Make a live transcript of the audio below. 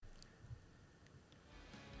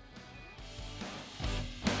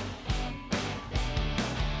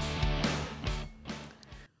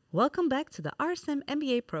Welcome back to the RSM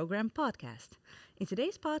MBA program podcast. In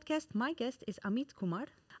today's podcast, my guest is Amit Kumar.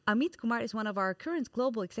 Amit Kumar is one of our current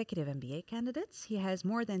Global Executive MBA candidates. He has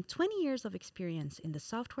more than 20 years of experience in the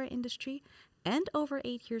software industry and over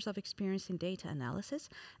 8 years of experience in data analysis.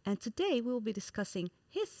 And today we will be discussing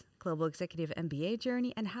his Global Executive MBA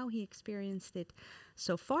journey and how he experienced it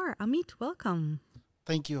so far. Amit, welcome.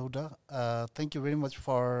 Thank you, Huda. Thank you very much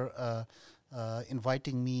for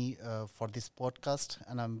inviting me for this podcast,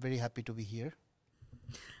 and I'm very happy to be here.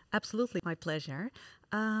 Absolutely, my pleasure.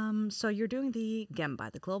 So you're doing the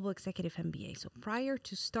GEMBA, the Global Executive MBA. So prior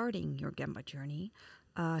to starting your GEMBA journey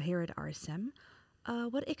here at RSM,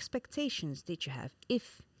 what expectations did you have,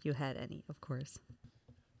 if you had any, of course?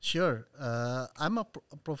 Sure. I'm a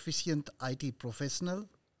proficient IT professional.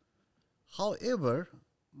 However,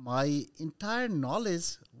 my entire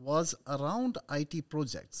knowledge was around IT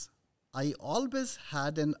projects. I always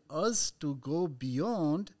had an urge to go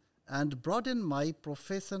beyond and broaden my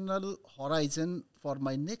professional horizon for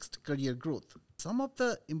my next career growth. Some of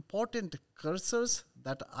the important cursors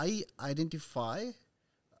that I identify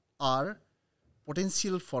are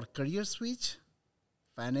potential for career switch,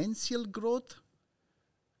 financial growth,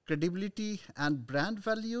 credibility and brand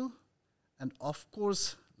value, and of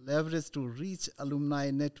course, leverage to reach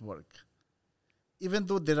alumni network. Even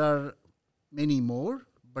though there are many more,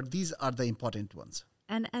 but these are the important ones.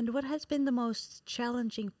 And what has been the most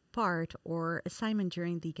challenging part or assignment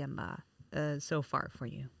during the GEMBA so far for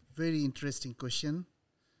you? Very interesting question.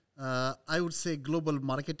 I would say global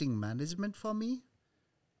marketing management for me.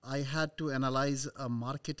 I had to analyze a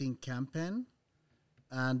marketing campaign,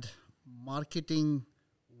 and marketing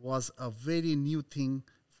was a very new thing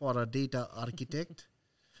for a data architect.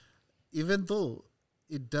 Even though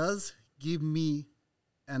it does give me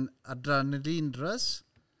an adrenaline rush,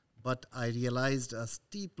 but I realized a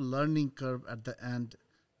steep learning curve at the end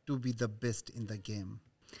to be the best in the game.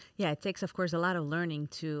 Yeah, it takes, of course, a lot of learning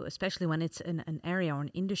to, especially when it's in an area or an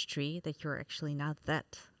industry that you're actually not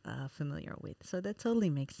that familiar with. So that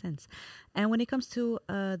totally makes sense. And when it comes to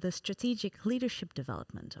the strategic leadership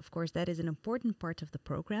development, of course, that is an important part of the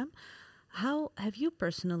program. How have you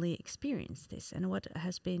personally experienced this, and what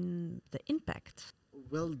has been the impact?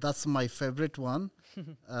 Well, that's my favorite one.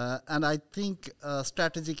 And I think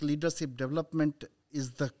strategic leadership development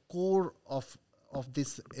is the core of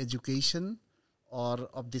this education or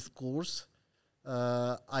of this course.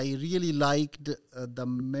 I really liked the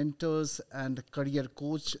mentors and career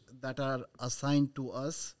coach that are assigned to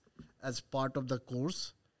us as part of the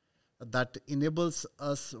course that enables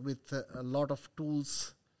us with a lot of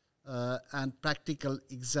tools and practical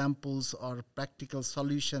examples or practical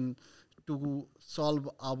solution to solve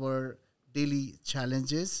our daily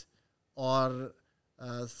challenges or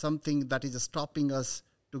something that is stopping us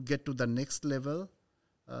to get to the next level.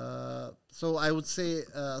 So I would say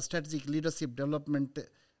strategic leadership development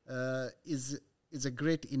is a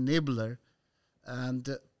great enabler. And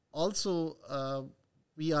also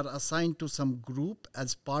we are assigned to some group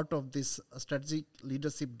as part of this strategic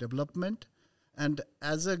leadership development. And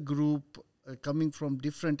as a group coming from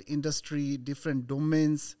different industry, different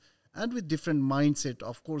domains, and with different mindset,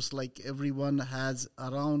 of course, like everyone has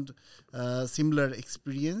around similar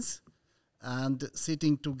experience, and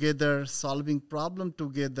sitting together, solving problem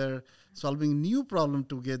together, solving new problem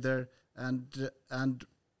together, and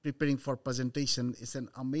preparing for presentation is an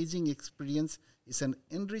amazing experience. It's an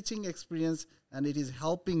enriching experience, and it is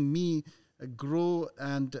helping me grow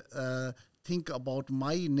and think about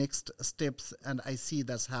my next steps, and I see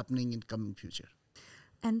that's happening in coming future.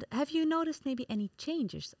 And have you noticed maybe any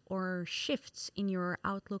changes or shifts in your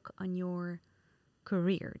outlook on your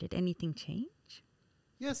career? Did anything change?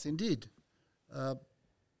 Yes, indeed.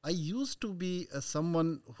 I used to be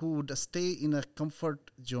someone who would stay in a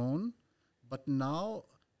comfort zone, but now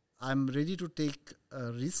I'm ready to take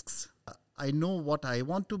risks. I know what I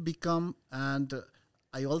want to become, and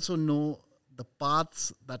I also know the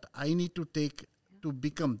paths that I need to take to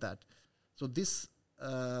become that. So this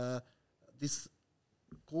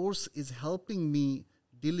course is helping me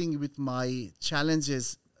dealing with my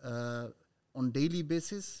challenges on daily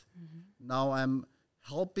basis. Mm-hmm. Now I'm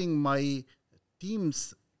helping my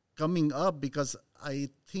teams coming up because I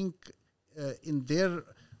think in their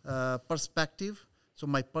perspective. So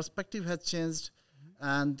my perspective has changed,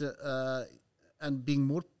 and being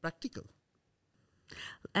more practical.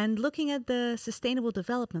 And looking at the sustainable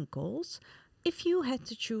development goals, if you had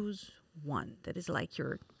to choose one that is like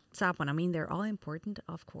your top one, I mean, they're all important,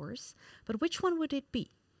 of course, but which one would it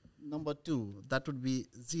be? Number 2, that would be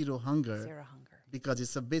zero hunger. Zero hunger. Because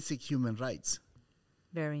it's a basic human rights.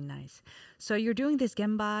 Very nice. So you're doing this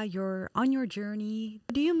GEMBA, you're on your journey.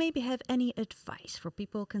 Do you maybe have any advice for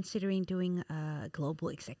people considering doing a Global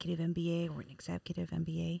Executive MBA or an Executive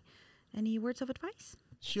MBA? Any words of advice?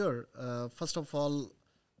 Sure. First of all,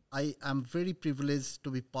 I am very privileged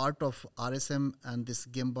to be part of RSM and this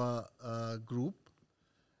GEMBA group.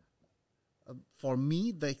 For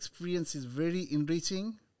me, the experience is very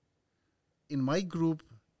enriching. In my group,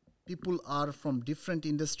 people are from different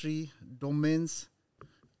industry domains,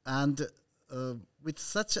 and with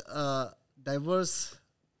such a diverse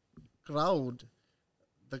crowd,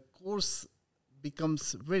 the course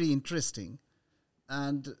becomes very interesting,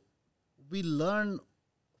 and we learn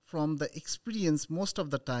from the experience most of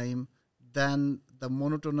the time than the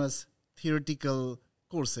monotonous theoretical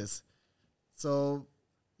courses. So,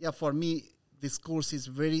 yeah, for me, this course is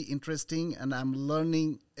very interesting, and I'm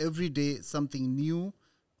learning every day something new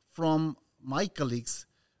from my colleagues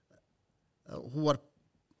who are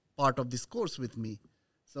part of this course with me.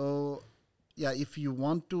 So, yeah, if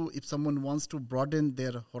someone wants to broaden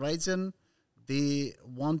their horizon, they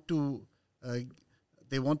want to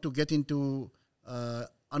get into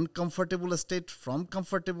uncomfortable state from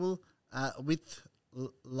comfortable with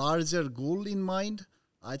larger goal in mind.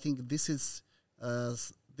 I think this is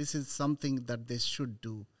something that they should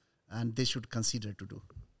do and they should consider to do.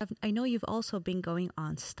 I know you've also been going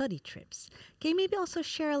on study trips. Can you maybe also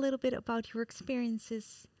share a little bit about your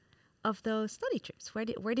experiences of those study trips?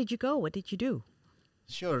 Where did you go? What did you do?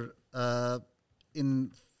 Sure.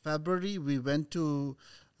 In February, we went to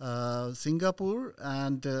Singapore,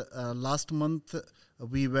 and last month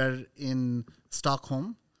we were in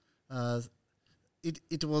Stockholm.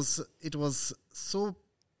 It was so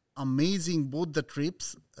amazing, both the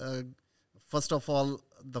trips. First of all,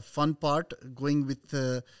 the fun part, going with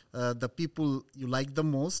the people you like the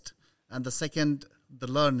most, and the second, the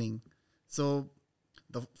learning. So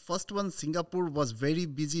the first one, Singapore, was very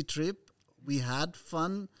busy trip. We had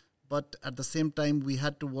fun, but at the same time, we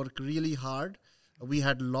had to work really hard. We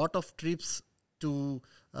had a lot of trips to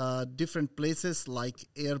different places like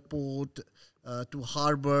airport, to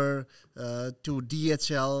harbor, to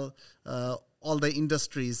DHL, all the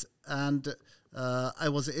industries. And I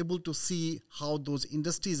was able to see how those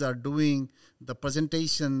industries are doing the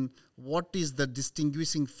presentation, what is the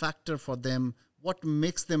distinguishing factor for them, what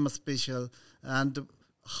makes them special, and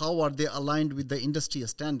how are they aligned with the industry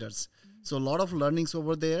standards. So a lot of learnings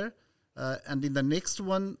over there. And in the next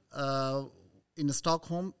one, in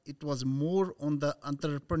Stockholm, it was more on the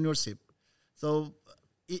entrepreneurship. So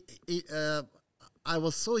I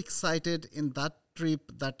was so excited in that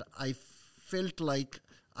trip that I felt like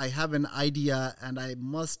I have an idea and I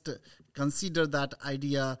must consider that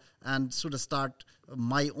idea and should start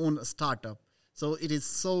my own startup. So it is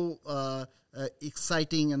so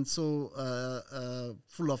exciting and so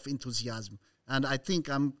full of enthusiasm. And I think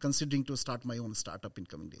I'm considering to start my own startup in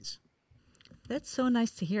coming days. That's so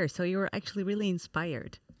nice to hear. So you were actually really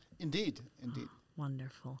inspired. Indeed.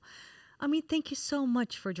 Wonderful. Amit, thank you so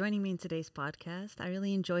much for joining me in today's podcast. I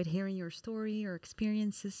really enjoyed hearing your story, your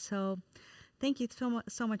experiences. So thank you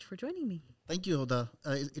so much for joining me. Thank you, Hoda.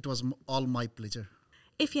 It was all my pleasure.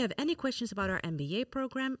 If you have any questions about our MBA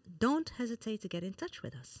program, don't hesitate to get in touch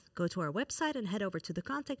with us. Go to our website and head over to the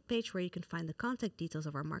contact page where you can find the contact details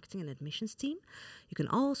of our marketing and admissions team. You can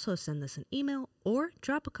also send us an email or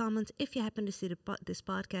drop a comment if you happen to see this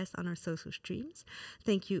podcast on our social streams.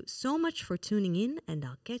 Thank you so much for tuning in, and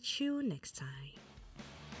I'll catch you next time.